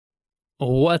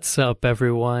What's up,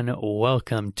 everyone?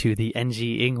 Welcome to the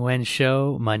NG 英文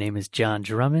Show. My name is John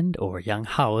Drummond, or Yang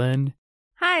Haoen.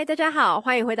 Hi, 大家好，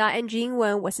欢迎回到 NG 英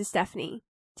文，我是 Stephanie。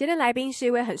今天的来宾是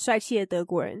一位很帅气的德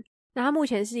国人，那他目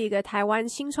前是一个台湾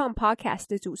新创 podcast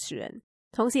的主持人，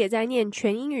同时也在念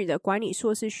全英语的管理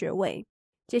硕士学位。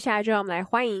接下来就让我们来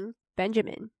欢迎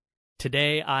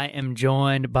Benjamin。Today, I am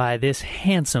joined by this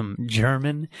handsome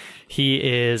German. He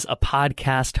is a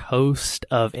podcast host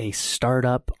of a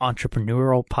startup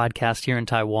entrepreneurial podcast here in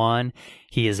Taiwan.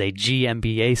 He is a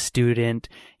GMBA student.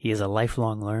 He is a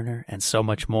lifelong learner and so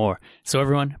much more. So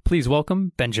everyone, please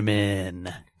welcome Benjamin.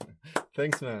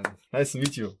 Thanks, man. Nice to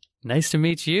meet you. Nice to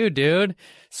meet you, dude.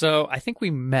 So I think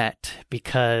we met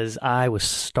because I was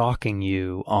stalking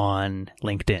you on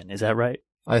LinkedIn. Is that right?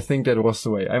 I think that was the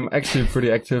way. I'm actually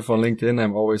pretty active on LinkedIn.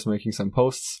 I'm always making some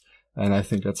posts, and I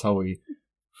think that's how we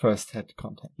first had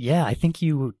contact. Yeah, I think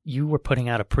you were putting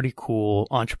out a pretty cool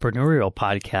entrepreneurial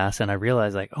podcast, and I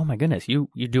realized, like, oh my goodness, you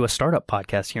do a startup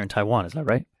podcast here in Taiwan. Is that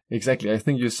right? Exactly. I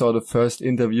think you saw the first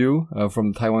interview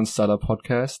from the Taiwan Startup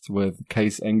Podcast with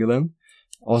Case Engelin.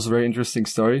 Also, very interesting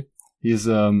story. He's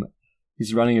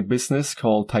running a business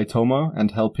called Taitoma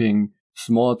and helping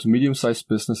small to medium-sized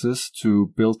businesses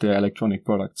to build their electronic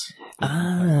products.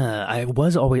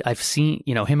 I've seen,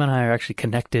 him and I are actually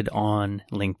connected on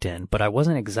LinkedIn, but I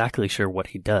wasn't exactly sure what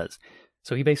he does.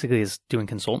 So he basically is doing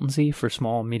consultancy for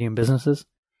small, medium businesses?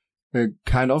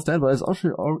 Kind of that, but it's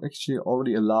actually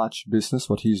already a large business,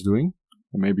 what he's doing.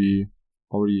 Maybe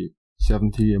already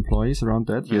 70 employees around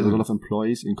that. He has a lot of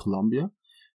employees in Colombia,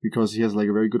 because he has like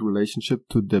a very good relationship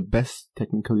to the best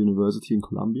technical university in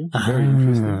Colombia. Very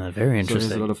interesting. Very interesting. So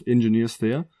he has a lot of engineers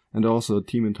there and also a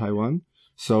team in Taiwan.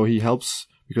 So he helps,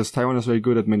 because Taiwan is very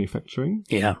good at manufacturing.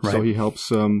 Yeah, right. So he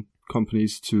helps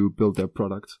companies to build their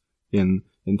product in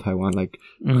Taiwan, like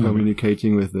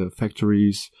communicating with the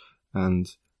factories and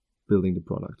building the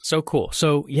product. So cool.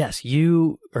 So yes,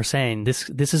 you are saying this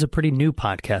is a pretty new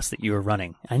podcast that you are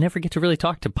running. I never get to really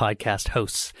talk to podcast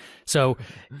hosts. So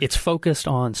it's focused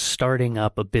on starting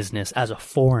up a business as a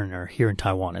foreigner here in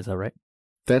Taiwan. Is that right?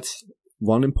 That's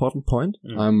one important point.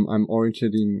 I'm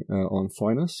orientating on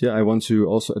foreigners. Yeah, I want to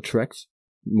also attract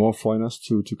more foreigners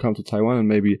to come to Taiwan and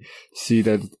maybe see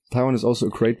that Taiwan is also a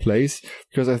great place,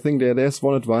 because I think there's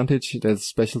one advantage that's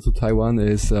special to Taiwan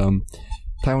is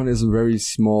Taiwan is a very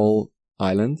small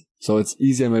island, so it's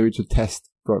easier maybe to test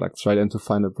products, right, and to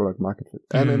find a product market fit.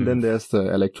 And then there's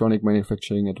the electronic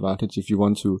manufacturing advantage. If you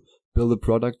want to build a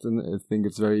product, and I think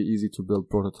it's very easy to build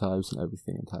prototypes and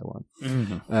everything in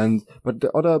Taiwan. But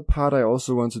the other part I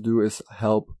also want to do is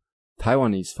help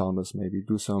Taiwanese founders maybe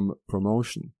do some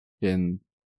promotion in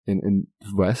the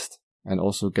West, and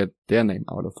also get their name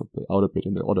out of it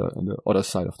in the other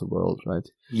side of the world, right?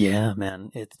 Yeah, man.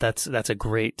 That's a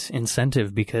great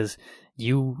incentive, because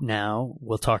you now,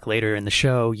 we'll talk later in the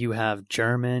show, you have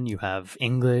German, you have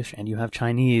English, and you have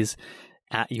Chinese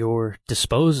at your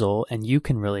disposal, and you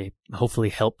can really hopefully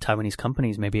help Taiwanese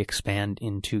companies maybe expand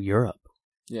into Europe.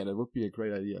 Yeah, that would be a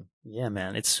great idea. Yeah,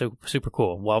 man. It's so super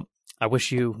cool. Well, I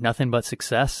wish you nothing but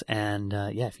success. And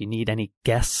if you need any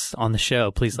guests on the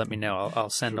show, please let me know. I'll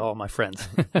send all my friends.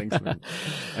 Thanks, man.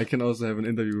 I can also have an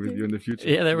interview with you in the future.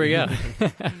 Yeah, there we go.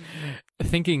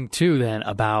 Thinking too then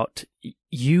about,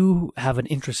 you have an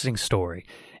interesting story,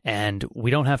 and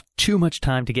we don't have too much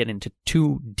time to get into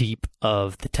too deep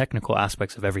of the technical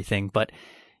aspects of everything, but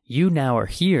you now are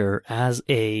here as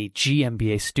a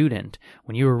GMBA student.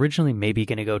 When you were originally maybe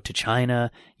going to go to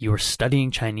China, you were studying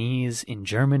Chinese in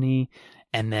Germany,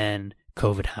 and then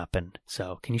COVID happened.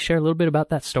 So can you share a little bit about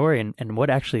that story and what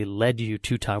actually led you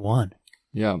to Taiwan?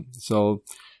 Yeah. So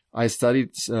I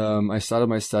started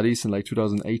my studies in like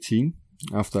 2018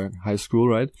 after high school,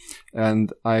 right?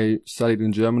 And I studied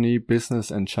in Germany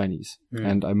business and Chinese.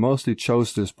 And I mostly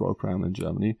chose this program in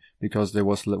Germany because there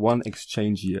was one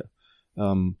exchange year.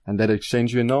 And that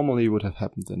exchange year normally would have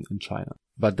happened in China.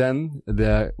 But then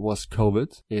there was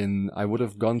COVID I would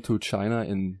have gone to China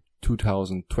in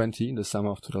 2020, in the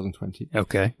summer of 2020.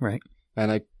 Okay, right.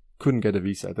 And I couldn't get a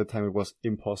visa. At that time, it was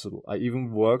impossible. I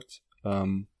even worked,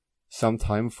 some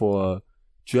time for a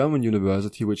German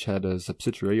university, which had a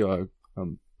subsidiary or a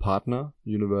partner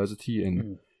university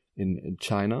in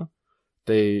China.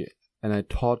 And I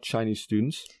taught Chinese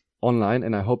students online,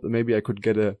 and I hoped that maybe I could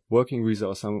get a working visa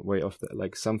or some way of that,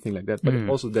 like something like that. But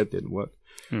also that didn't work.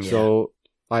 Yeah. So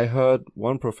I heard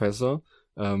one professor,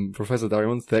 Professor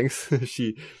Diamond, thanks.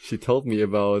 she told me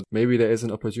about maybe there is an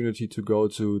opportunity to go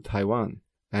to Taiwan.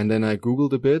 And then I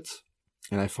Googled a bit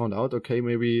and I found out, okay,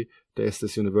 maybe there's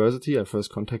this university. I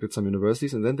first contacted some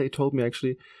universities, and then they told me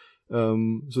actually,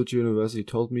 Tzu Chi University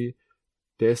told me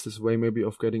there's this way maybe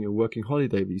of getting a working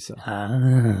holiday visa.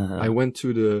 I went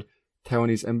to the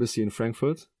Taiwanese embassy in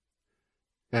Frankfurt,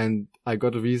 and I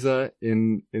got a visa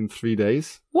in 3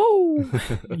 days. Whoa!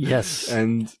 Yes.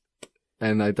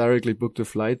 And I directly booked a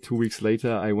flight. 2 weeks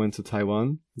later, I went to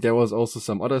Taiwan. There was also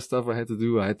some other stuff I had to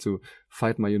do. I had to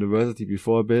fight my university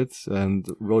before a bit and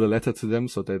wrote a letter to them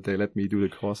so that they let me do the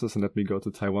courses and let me go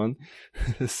to Taiwan.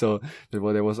 So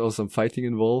there was also some fighting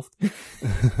involved.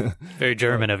 Very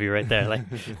German of you right there. Like,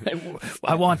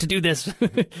 I want to do this.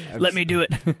 Let me do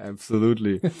it.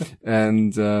 Absolutely.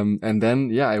 And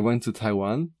then, I went to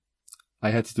Taiwan. I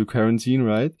had to do quarantine,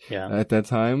 right? Yeah. At that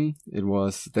time,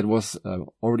 that was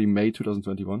already May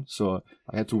 2021. So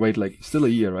I had to wait still a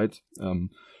year, right?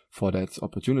 For that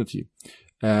opportunity.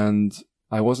 And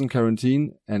I was in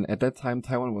quarantine, and at that time,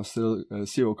 Taiwan was still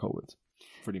zero COVID.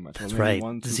 Pretty much. That's right.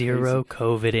 0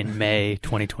 COVID in May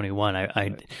 2021.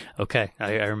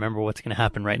 I remember what's going to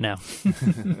happen right now.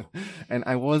 And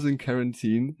I was in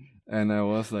quarantine. And I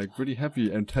was pretty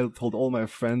happy and told all my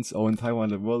friends, in Taiwan,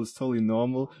 the world is totally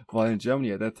normal. While in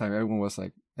Germany at that time, everyone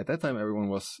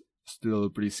was still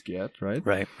pretty scared, right?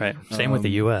 Right. Same with the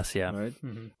US, yeah. Right.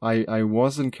 Mm-hmm. I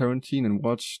was in quarantine and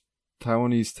watched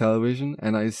Taiwanese television,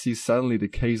 and I see suddenly the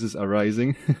cases are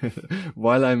rising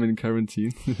while I'm in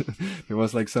quarantine. There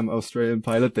was some Australian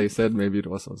pilot, they said, maybe it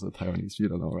was also Taiwanese, you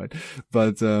don't know, right?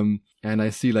 But, and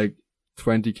I see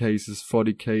 20 cases,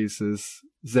 40 cases,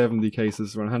 70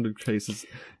 cases, 100 cases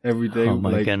every day. Oh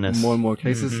my goodness. More and more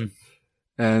cases.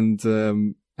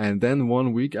 Mm-hmm. And then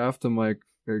 1 week after my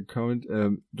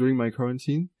during my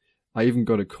quarantine, I even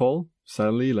got a call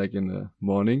suddenly, in the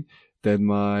morning, that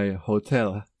my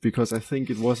hotel, because I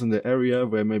think it was in the area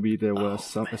where maybe there were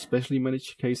especially many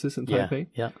cases in Taipei.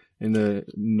 Yeah. In the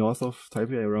north of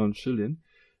Taipei, around Shilin.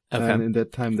 Okay. And in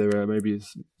that time, there were maybe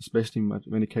especially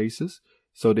many cases.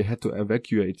 So they had to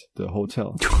evacuate the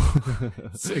hotel.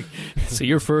 So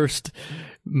your first,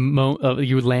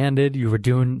 you landed, you were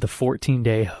doing the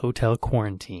 14-day hotel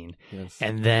quarantine. Yes.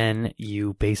 And then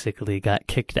you basically got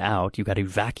kicked out. You got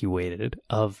evacuated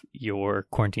of your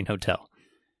quarantine hotel.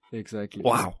 Exactly.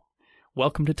 Wow.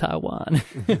 Welcome to Taiwan.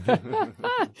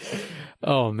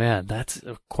 Oh man, that's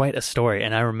quite a story.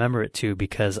 And I remember it too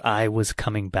because I was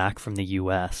coming back from the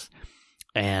US,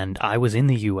 and I was in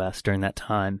the US during that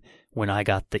time when I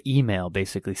got the email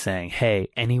basically saying, hey,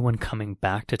 anyone coming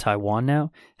back to Taiwan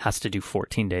now has to do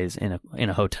 14 days in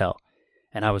a hotel.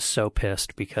 And I was so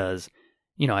pissed because,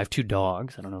 I have 2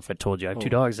 dogs. I don't know if I told you, I have 2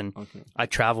 dogs, and okay. I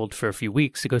traveled for a few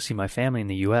weeks to go see my family in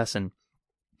the US, and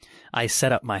I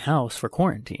set up my house for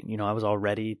quarantine. I was all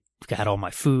ready, had all my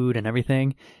food and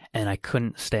everything, and I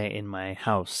couldn't stay in my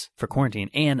house for quarantine,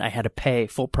 and I had to pay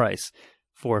full price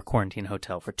for a quarantine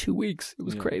hotel for 2 weeks. It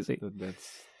was crazy.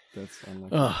 That's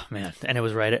unlucky. Oh man! And it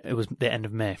was it was the end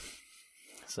of May.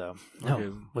 So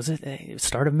was it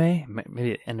start of May?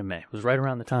 Maybe the end of May. It was right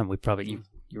around the time we probably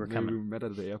you were coming. We met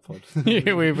at the airport.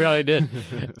 We probably did.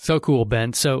 So cool,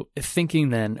 Ben. So thinking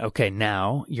then, okay,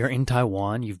 now you're in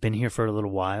Taiwan. You've been here for a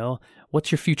little while.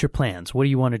 What's your future plans? What do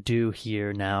you want to do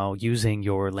here now, using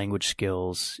your language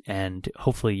skills and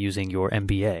hopefully using your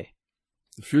MBA?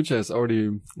 The future it's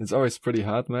always pretty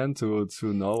hard, man, to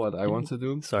know what I want to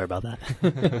do. Sorry about that.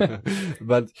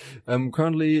 But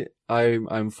currently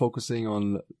I'm focusing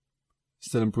on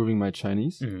still improving my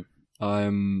Chinese. Mm.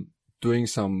 I'm doing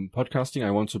some podcasting.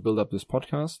 I want to build up this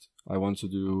podcast. I want to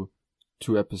do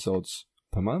 2 episodes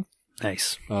per month.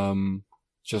 Nice.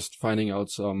 Just finding out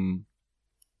some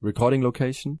recording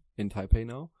location in Taipei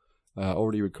now. I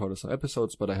already recorded some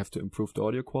episodes, but I have to improve the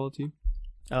audio quality.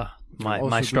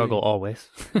 My struggle always.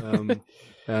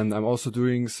 And I'm also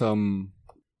doing some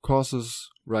courses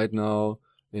right now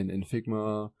in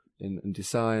Figma, in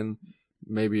design.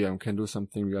 Maybe I can do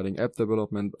something regarding app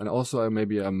development, and also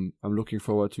I'm looking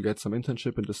forward to get some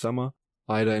internship in the summer,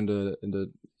 either in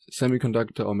the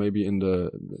semiconductor or maybe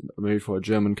for a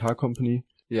German car company.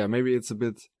 Yeah, maybe it's a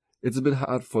bit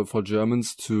hard for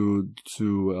Germans to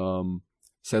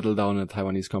settle down in a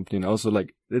Taiwanese company, and also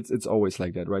it's always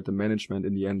like that, right? The management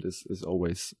in the end is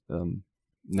always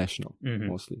national,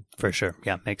 mostly. For sure.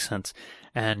 Yeah, makes sense.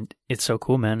 And it's so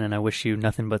cool, man. And I wish you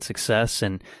nothing but success.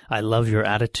 And I love your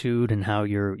attitude and how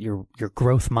your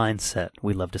growth mindset,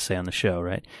 we love to say on the show,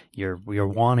 right? You're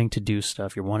wanting to do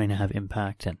stuff. You're wanting to have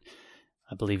impact. And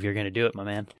I believe you're going to do it, my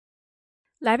man.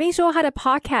 来宾说他的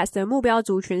podcast 的目标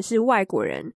族群是外国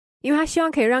人，因为他希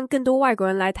望可以让更多外国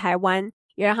人来台湾，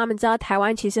也让他们知道台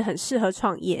湾其实很适合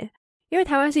创业。因为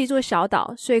台湾是一座小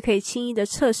岛，所以可以轻易的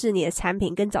测试你的产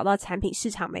品跟找到产品市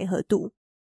场媒合度。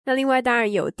那另外当然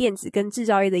有电子跟制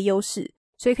造业的优势，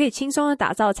所以可以轻松的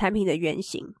打造产品的原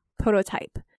型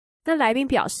prototype。那来宾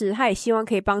表示，他也希望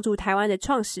可以帮助台湾的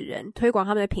创始人推广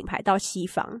他们的品牌到西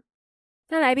方。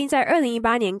那来宾在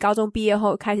2018年高中毕业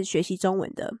后开始学习中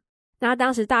文的。那他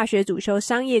当时大学主修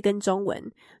商业跟中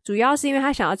文，主要是因为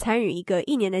他想要参与一个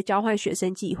1年的交换学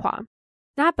生计划。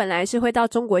那他本来是会到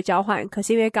中国交换，可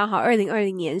是因为刚好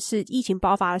2020年是疫情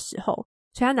爆发的时候，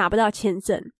所以他拿不到签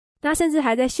证。那甚至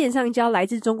还在线上教来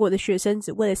自中国的学生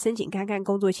只为了申请看看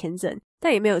工作签证，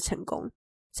但也没有成功。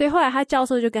所以后来他教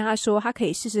授就跟他说他可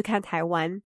以试试看台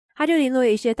湾。他就联络了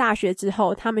一些大学之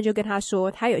后，他们就跟他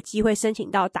说他有机会申请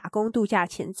到打工度假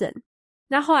签证。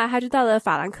那后来他就到了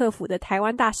法兰克福的台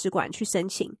湾大使馆去申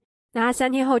请，那他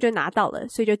3天后就拿到了，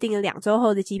所以就订了2周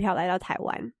后的机票来到台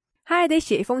湾。他还得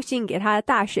写一封信给他的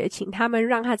大学，请他们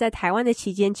让他在台湾的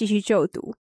期间继续就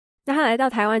读。那他来到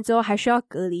台湾之后还需要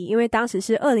隔离，因为当时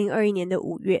是2021年的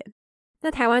5月。那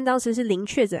台湾当时是0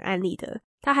确诊案例的，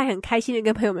他还很开心的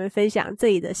跟朋友们分享这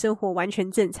里的生活完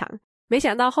全正常。没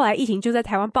想到后来疫情就在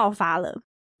台湾爆发了。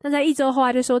那在1周后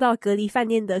他就收到隔离饭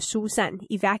店的疏散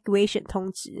evacuation 通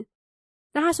知。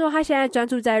那他说他现在专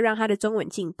注在让他的中文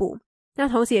进步，那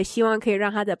同时也希望可以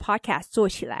让他的 podcast 做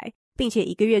起来，并且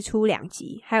1个月出2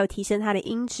集，还有提升他的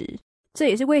音质。这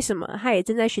也是为什么他也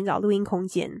正在寻找录音空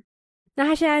间。那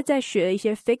他现在在学一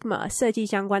些 Figma 设计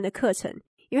相关的课程，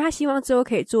因为他希望之后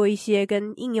可以做一些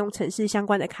跟应用程式相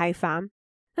关的开发。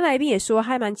那来宾也说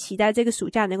还蛮期待这个暑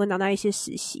假能够拿到一些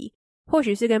实习，或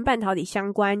许是跟半导体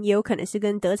相关，也有可能是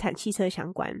跟德产汽车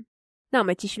相关。那我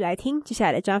们继续来听接下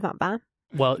来的专访吧。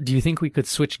Well, do you think we could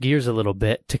switch gears a little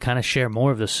bit to kind of share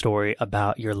more of the story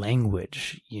about your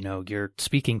language? You know, you're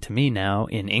speaking to me now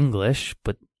in English,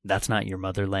 but that's not your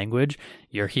mother language.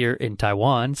 You're here in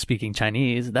Taiwan speaking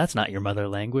Chinese. That's not your mother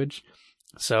language.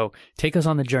 So take us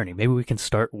on the journey. Maybe we can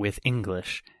start with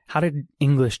English. How did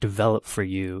English develop for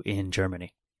you in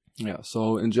Germany? Yeah,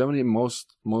 so in Germany,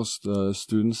 most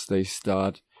students, they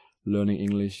start learning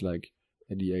English like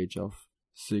at the age of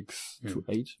 6 to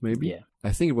 8, maybe. Yeah.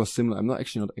 I think it was similar. I'm not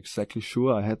exactly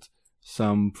sure. I had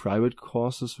some private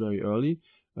courses very early.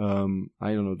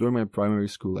 I don't know, during my primary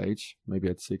school age, maybe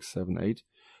at 6, 7, 8.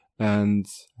 And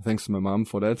thanks to my mom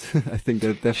for that. I think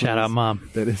that definitely Shout out, Mom.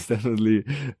 That is definitely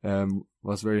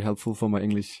was very helpful for my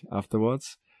English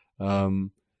afterwards.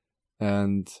 And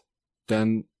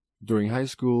then during high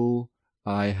school,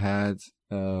 I had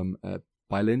a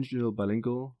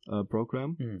bilingual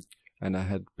program. And I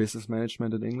had business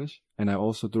management in English. And I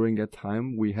also, during that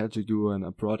time, we had to do an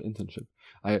abroad internship.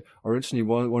 I originally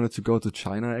wanted to go to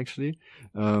China, actually,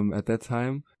 at that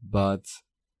time, but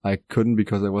I couldn't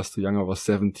because I was too young. I was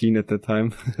 17 at that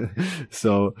time.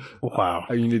 So wow,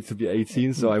 you need to be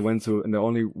 18. So I went to, and the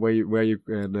only way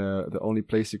the only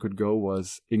place you could go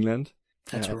was England.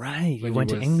 That's right. You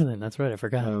went to England. That's right. I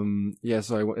forgot. Yeah,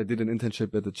 so I did an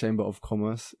internship at the Chamber of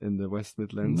Commerce in the West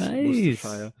Midlands, nice.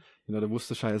 Worcestershire. You know, the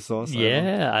Worcestershire sauce.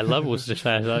 Yeah, I love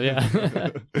Worcestershire sauce.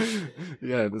 Yeah.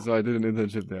 Yeah, so I did an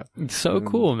internship there. So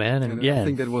cool, man. And yeah, I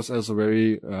think that was also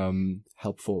very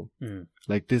helpful.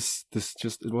 Like this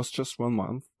it was just 1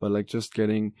 month, but like just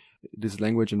getting this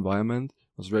language environment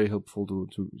was very helpful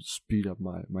to speed up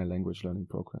my language learning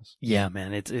progress. Yeah,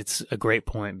 man, it's a great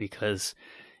point because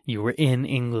you were in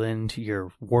England,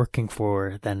 you're working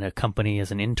for then a company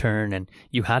as an intern, and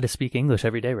you had to speak English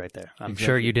every day right there. I'm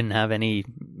sure you didn't have any,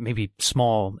 maybe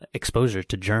small exposure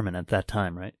to German at that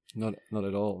time, right? Not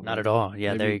at all. Not at all.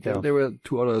 Yeah, there you go. There were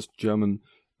 2 other German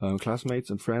classmates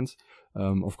and friends.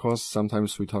 Of course,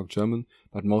 sometimes we talk German,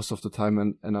 but most of the time,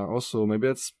 and I also, maybe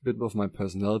that's a bit of my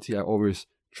personality, I always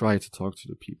try to talk to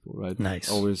the people, right? Nice.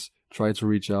 Always try to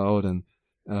reach out and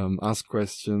ask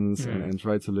questions and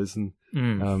try to listen.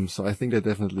 So I think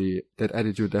that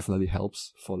attitude definitely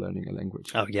helps for learning a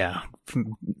language. Oh yeah.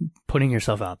 Putting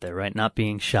yourself out there, right? Not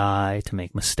being shy to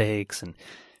make mistakes and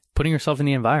putting yourself in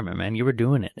the environment, man. You were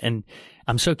doing it. And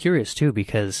I'm so curious too,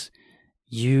 because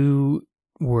you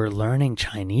were learning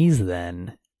Chinese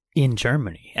then in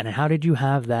Germany. And how did you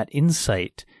have that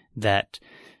insight that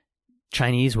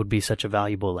Chinese would be such a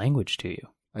valuable language to you?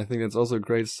 I think that's also a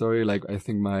great story. Like, I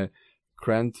think my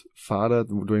grandfather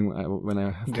when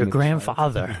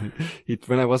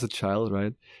I was a child,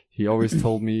 right? He always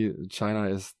told me China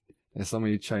there's so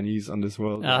many Chinese on this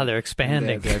world. They're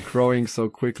expanding. They're growing so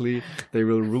quickly. They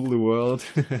will rule the world.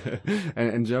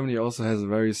 and Germany also has a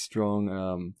very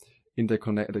strong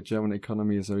the German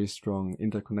economy is very strong,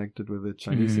 interconnected with the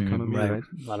Chinese economy, right?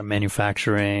 A lot of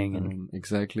manufacturing. And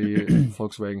exactly.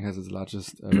 Volkswagen has its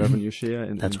largest revenue share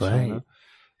in China.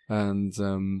 And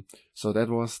so that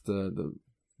was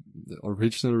the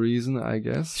original reason, I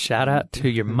guess. Shout out to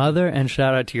your mother and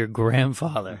shout out to your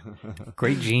grandfather.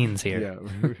 Great genes here.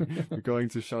 Yeah, we're going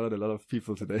to shout out a lot of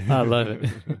people today. I love it.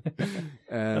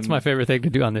 And, that's my favorite thing to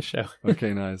do on this show.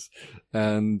 Okay, nice.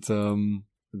 And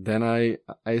then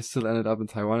I still ended up in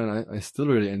Taiwan, and I still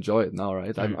really enjoy it now,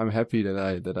 right? I'm happy that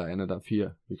I ended up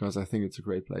here because I think it's a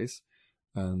great place.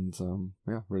 And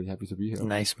yeah, really happy to be here.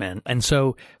 Nice, man. And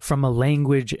so from a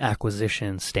language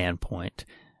acquisition standpoint,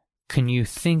 can you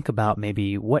think about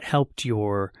maybe what helped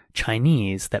your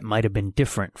Chinese that might have been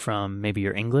different from maybe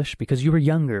your English? Because you were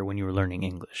younger when you were learning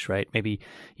English, right? Maybe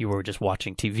you were just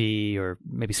watching TV or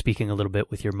maybe speaking a little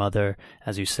bit with your mother,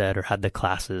 as you said, or had the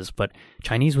classes. But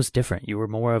Chinese was different. You were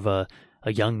more of a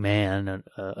young man,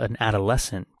 an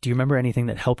adolescent. Do you remember anything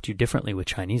that helped you differently with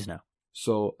Chinese now?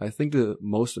 So I think the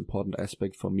most important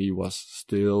aspect for me was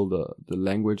still the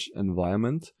language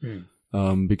environment.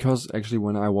 Because actually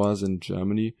when I was in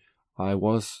Germany, I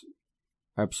was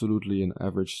absolutely an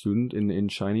average student in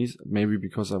Chinese, maybe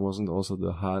because I wasn't also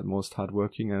the most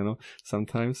hardworking, I don't know,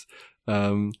 sometimes.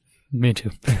 Me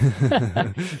too.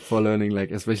 For learning,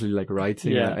 like, especially like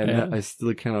writing. Yeah. I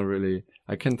still cannot really,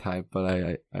 I can type, but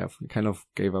I have kind of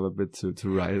gave up a bit to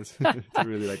write, to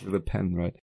really like with a pen,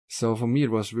 right? So for me,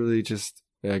 it was really just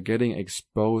getting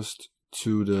exposed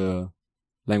to the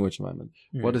language environment.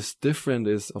 What is different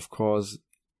is, of course,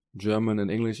 German and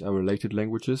English are related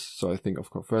languages. So I think, of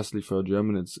course, firstly for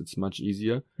German, it's much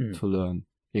easier to learn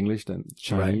English than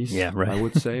Chinese. Right. Yeah, right. I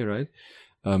would say, right?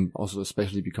 Also,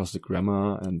 especially because the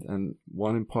grammar and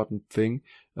one important thing,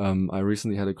 I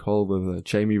recently had a call with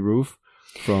Jamie Roof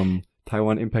from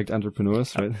Taiwan Impact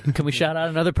Entrepreneurs, right? Can we shout out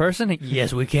another person?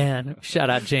 Yes, we can. Shout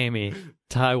out Jamie,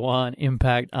 Taiwan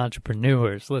Impact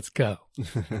Entrepreneurs. Let's go.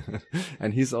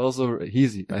 And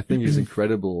I think he's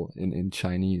incredible in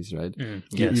Chinese, right? He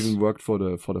Yes. even worked for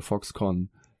the Foxconn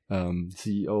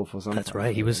CEO for some. That's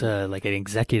right. He was like an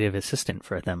executive assistant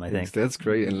for them, I think. That's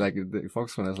great. And like the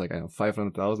Foxconn has like, I don't know,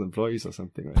 500,000 employees or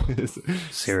something. Right? It's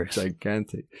Serious.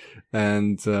 gigantic.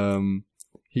 And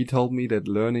he told me that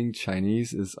learning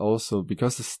Chinese is also,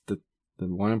 because the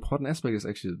one important aspect is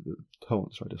actually the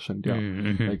tones, right? The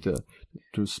shengdiao, like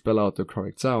to spell out the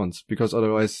correct sounds, because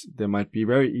otherwise there might be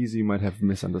you might have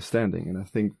misunderstanding. And I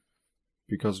think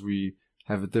because we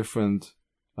have a different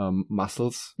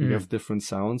muscles, we have different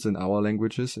sounds in our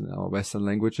languages, in our Western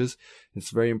languages,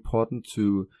 it's very important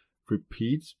to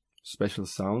repeat special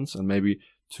sounds and maybe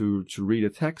to read a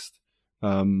text,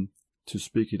 to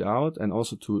speak it out, and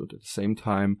also to at the same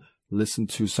time listen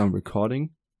to some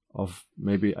recording of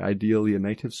maybe ideally a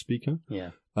native speaker. Yeah.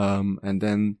 And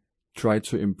then try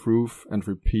to improve and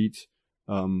repeat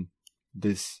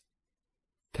this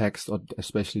text, or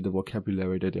especially the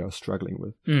vocabulary that they are struggling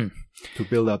with, to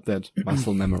build up that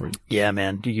muscle memory. Yeah,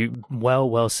 man. You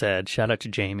well said. Shout out to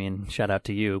Jamie and shout out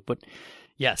to you. But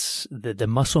yes, the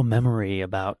muscle memory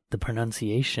about the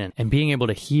pronunciation and being able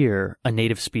to hear a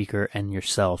native speaker and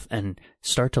yourself and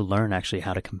start to learn actually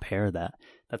how to compare that.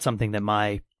 That's something that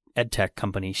my edtech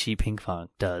company, Xi Pingfang,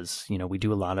 does. You know, we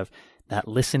do a lot of that,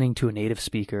 listening to a native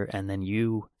speaker, and then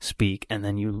you speak, and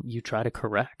then you try to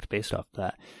correct based off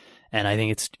that. And I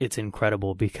think it's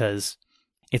incredible because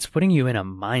it's putting you in a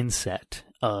mindset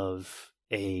of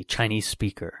a Chinese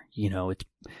speaker. You know, it's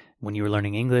when you were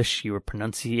learning English, you were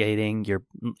pronunciating, you're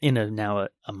in a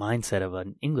mindset of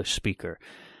an English speaker.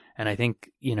 And I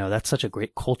think, you know, that's such a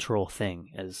great cultural thing,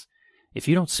 as if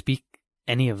you don't speak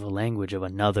any of the language of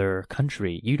another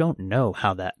country, you don't know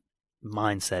how that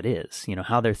mindset is, you know,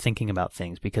 how they're thinking about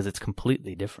things, because it's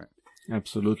completely different.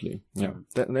 Absolutely. Yeah.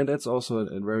 That's also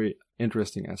a very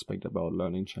interesting aspect about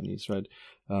learning Chinese, right?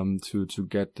 To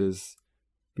get this,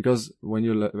 because when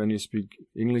you speak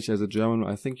English as a German,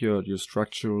 I think your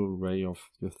structural way of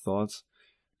your thoughts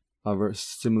are very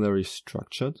similarly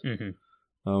structured.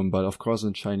 But of course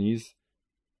in Chinese,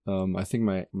 I think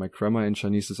my grammar in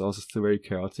Chinese is also still very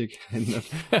chaotic and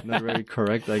not very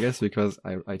correct, I guess, because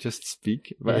I just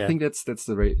speak. But yeah. I think that's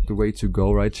the way to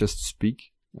go, right? Just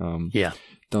speak.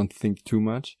 Don't think too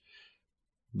much.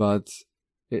 But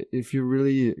if you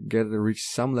really reach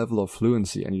some level of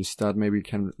fluency and you start maybe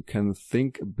can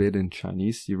think a bit in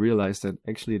Chinese, you realize that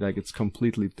actually like it's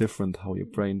completely different how your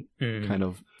brain kind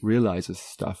of realizes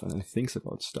stuff and thinks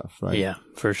about stuff, right? Yeah,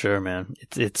 for sure, man.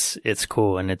 It's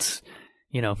cool, and it's,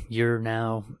 you know,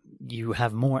 you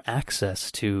have more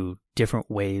access to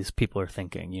different ways people are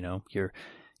thinking. You know,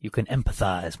 you can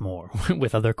empathize more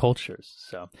with other cultures.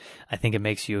 So I think it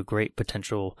makes you a great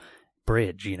potential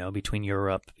bridge, you know, between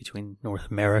Europe, between North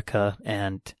America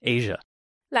and Asia.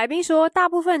 来宾说，大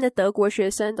部分的德国学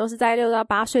生都是在6到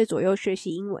8岁左右学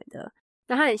习英文的。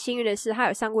那他很幸运的是，他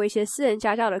有上过一些私人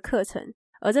家教的课程，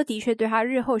而这的确对他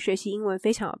日后学习英文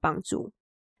非常有帮助。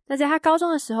那在他高中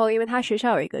的时候，因为他学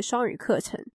校有一个双语课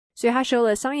程，所以他修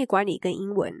了商业管理跟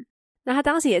英文。那他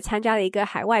当时也参加了一个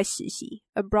海外实习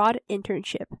abroad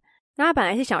internship。那他本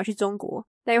来是想要去中国，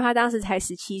但因为他当时才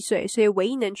17岁，所以唯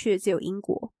一能去的只有英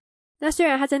国。那虽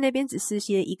然他在那边只实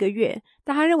习了1个月，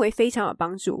但他认为非常有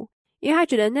帮助，因为他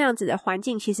觉得那样子的环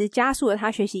境其实加速了他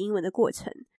学习英文的过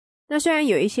程。那虽然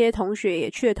有一些同学也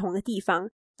去了同个地方，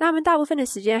但他们大部分的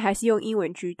时间还是用英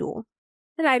文居多。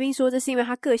那来宾说这是因为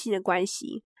他个性的关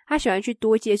系，他喜欢去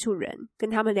多接触人，跟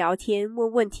他们聊天，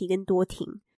问问题跟多听。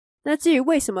那至于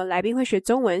为什么来宾会学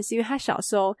中文，是因为他小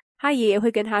时候他爷爷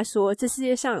会跟他说这世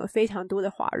界上有非常多的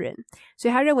华人，所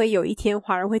以他认为有一天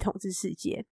华人会统治世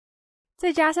界。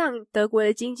再加上德国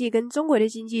的经济跟中国的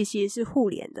经济其实是互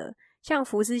联的，像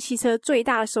福斯汽车最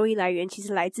大的收益来源其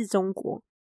实来自中国。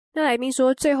那来宾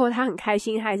说最后他很开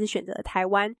心他还是选择了台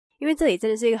湾，因为这里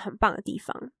真的是一个很棒的地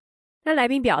方。那来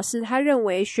宾表示他认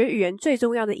为学语言最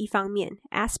重要的一方面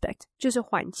aspect 就是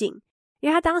环境，因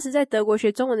为他当时在德国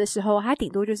学中文的时候，他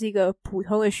顶多就是一个普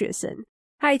通的学生。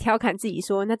他也调侃自己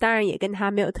说那当然也跟他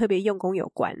没有特别用功有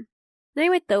关。那因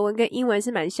为德文跟英文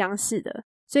是蛮相似的，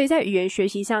所以在语言学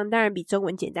习上当然比中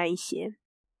文简单一些。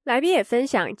来宾也分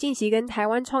享近期跟台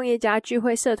湾创业家聚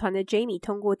会社团的 Jamie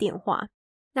通过电话。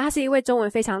那他是一位中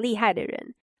文非常厉害的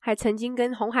人，还曾经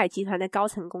跟鸿海集团的高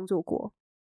层工作过。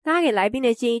那他给来宾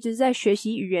的建议就是在学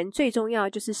习语言最重要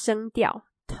的就是声调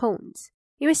tones，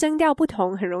 因为声调不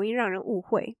同很容易让人误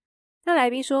会。那来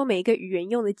宾说每一个语言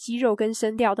用的肌肉跟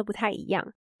声调都不太一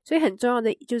样，所以很重要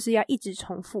的就是要一直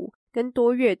重复，跟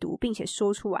多阅读并且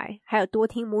说出来，还有多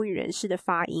听母语人士的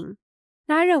发音。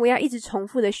那他认为要一直重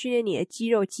复的训练你的肌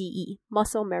肉记忆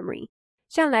muscle memory。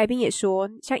 像来宾也说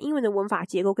像英文的文法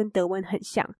结构跟德文很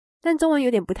像，但中文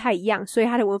有点不太一样，所以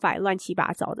他的文法也乱七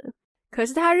八糟的。可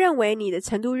是他认为你的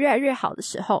程度越来越好的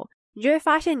时候，你就会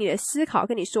发现你的思考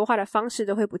跟你说话的方式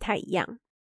都会不太一样。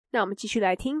那我们继续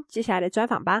来听接下来的专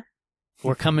访吧。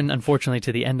We're coming, unfortunately,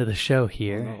 to the end of the show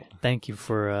here. Oh. Thank you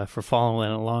for following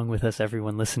along with us,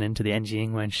 everyone listening to the NG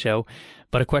Ingwen show.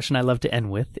 But a question I love to end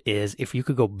with is if you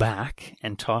could go back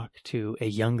and talk to a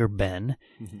younger Ben,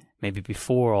 maybe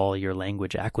before all your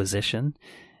language acquisition,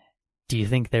 do you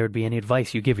think there would be any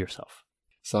advice you give yourself?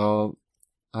 So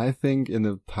I think in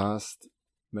the past,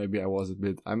 maybe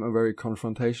I'm a very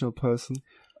confrontational person.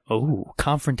 Oh,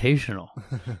 confrontational.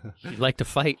 You like to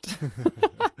fight.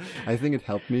 I think it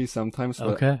helped me sometimes.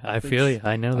 Okay, I feel you.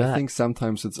 I know that. I think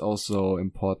sometimes it's also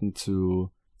important to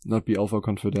not be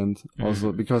overconfident,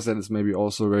 also because that is maybe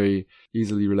also very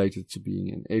easily related to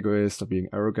being an egoist or being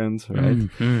arrogant, right?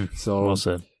 Mm-hmm. So, well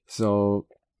said. So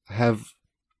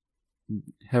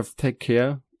take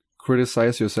care.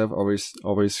 Criticize yourself.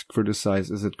 Always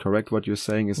criticize. Is it correct what you're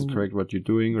saying? Is it correct what you're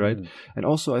doing? Right? And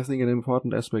also, I think an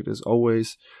important aspect is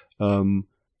always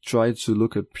try to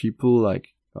look at people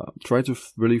like try to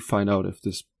really find out if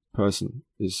this person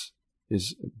is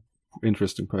an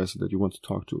interesting person that you want to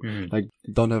talk to. Like,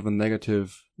 don't have a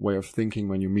negative way of thinking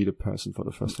when you meet a person for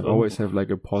the first time. Always have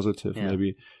like a positive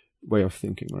maybe way of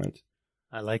thinking. Right?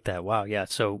 I like that. Wow. Yeah.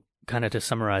 So, kind of to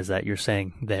summarize that, you're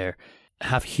saying there,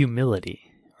 have humility.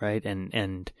 Right?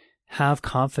 And have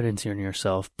confidence in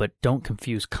yourself, but don't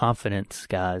confuse confidence,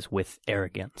 guys, with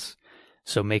arrogance.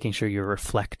 So making sure you're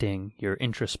reflecting, you're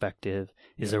introspective.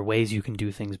 Is there ways you can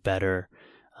do things better?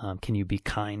 Can you be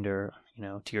kinder,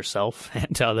 to yourself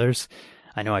and to others?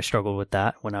 I know I struggled with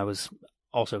that when I was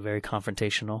also very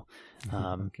confrontational.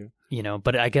 Okay.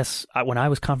 But I guess when I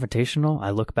was confrontational,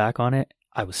 I look back on it,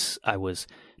 I was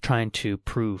trying to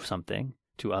prove something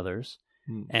to others,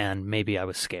 and maybe I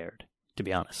was scared. To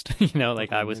be honest,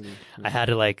 I had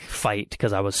to fight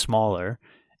because I was smaller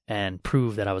and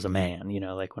prove that I was a man, when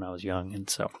I was young. And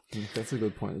so that's a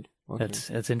good point. Okay.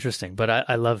 That's interesting, but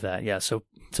I love that. Yeah. So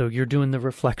you're doing the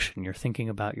reflection, you're thinking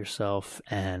about yourself,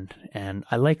 and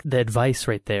I like the advice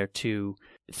right there to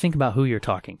think about who you're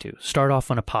talking to. Start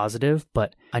off on a positive,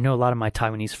 but I know a lot of my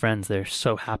Taiwanese friends, they're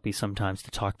so happy sometimes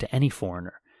to talk to any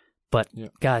foreigner. But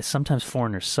guys, sometimes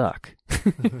foreigners suck.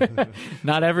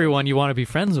 Not everyone you want to be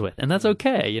friends with, and that's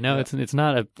okay. It's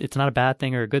not a bad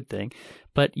thing or a good thing.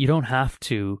 But you don't have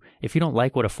to. If you don't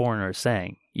like what a foreigner is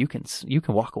saying, you can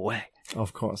walk away.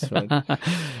 Of course, right?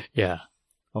 Yeah,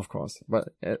 of course. But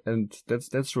and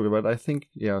that's true. But I think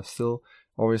still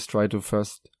always try to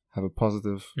first have a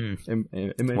positive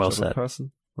image of a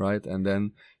person, right? And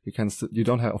then you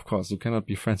don't have. Of course, you cannot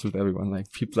be friends with everyone. Like,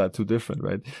 people are too different,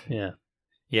 right? Yeah.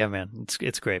 Yeah, man,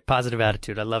 it's great. Positive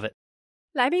attitude. I love it.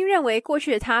 来宾认为过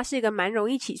去的他是一个蛮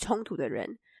容易起冲突的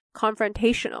人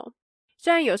confrontational，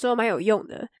 虽然有时候蛮有用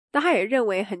的，但他也认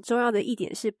为很重要的一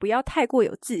点是不要太过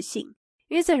有自信，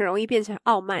因为这很容易变成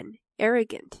傲慢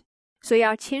arrogant， 所以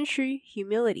要谦虚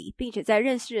humility， 并且在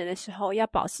认识人的时候要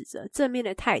保持着正面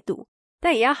的态度，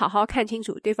但也要好好看清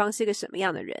楚对方是个什么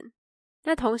样的人。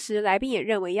那同时来宾也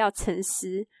认为要沉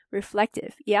思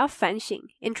reflective， 也要反省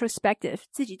introspective，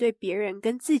 自己对别人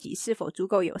跟自己是否足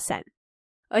够友善。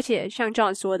而且像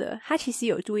John 说的，他其实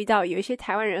有注意到有一些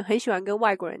台湾人很喜欢跟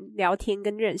外国人聊天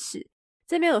跟认识，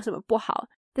这没有什么不好，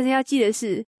但是要记得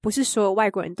是不是所有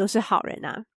外国人都是好人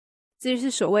啊？这就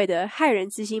是所谓的害人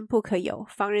之心不可有，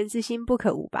防人之心不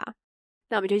可无吧。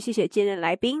那我们就谢谢今天的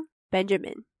来宾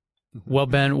Benjamin。 Well,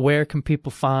 Ben, where can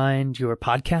people find your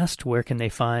podcast? Where can they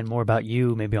find more about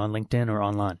you, maybe on LinkedIn or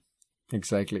online?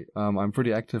 Exactly. I'm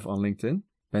pretty active on LinkedIn.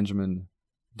 Benjamin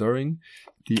Doering,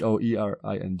 Doering.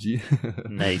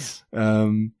 Nice.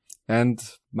 And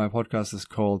my podcast is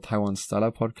called Taiwan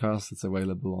Startup Podcast. It's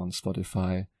available on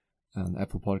Spotify and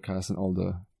Apple Podcasts and all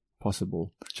the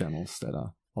possible channels that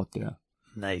are out there.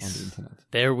 Nice. On the internet.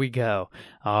 There we go.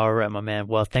 All right, my man.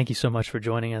 Well, thank you so much for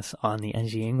joining us on the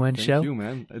NG Ingwen show. Thank you,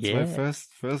 man. It's my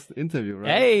first interview, right?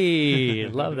 Hey,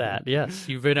 love that. Yes,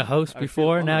 you've been a host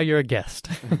before. Now you're a guest.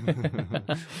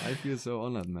 I feel so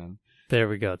honored, man. There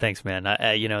we go. Thanks, man.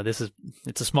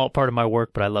 It's a small part of my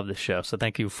work, but I love this show. So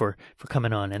thank you for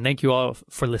coming on, and thank you all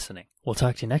for listening. We'll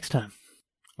talk to you next time.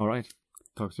 All right.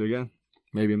 Talk to you again.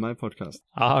 Maybe in my podcast.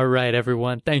 All right,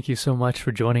 everyone. Thank you so much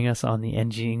for joining us on the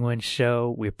NG Ingwen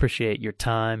show. We appreciate your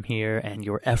time here and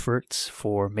your efforts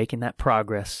for making that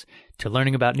progress to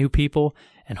learning about new people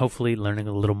and hopefully learning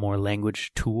a little more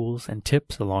language tools and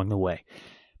tips along the way.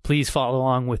 Please follow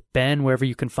along with Ben wherever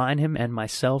you can find him and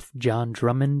myself, John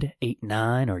Drummond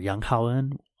 89 or Young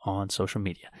Holland on social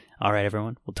media. All right,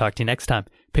 everyone. We'll talk to you next time.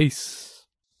 Peace.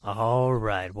 All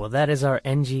right. Well, that is our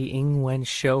NG Ingwen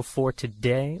show for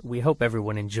today. We hope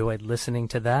everyone enjoyed listening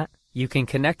to that. You can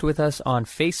connect with us on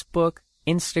Facebook,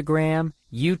 Instagram,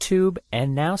 YouTube,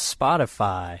 and now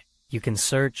Spotify. You can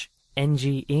search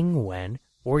NG Ingwen,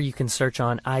 or you can search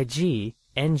on IG,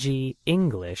 NG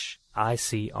English,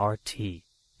 ICRT.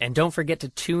 And don't forget to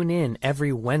tune in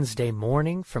every Wednesday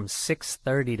morning from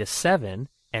 6:30 to 7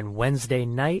 and Wednesday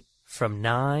night from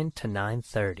 9 to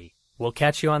 9:30. We'll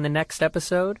catch you on the next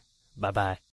episode. Bye-bye.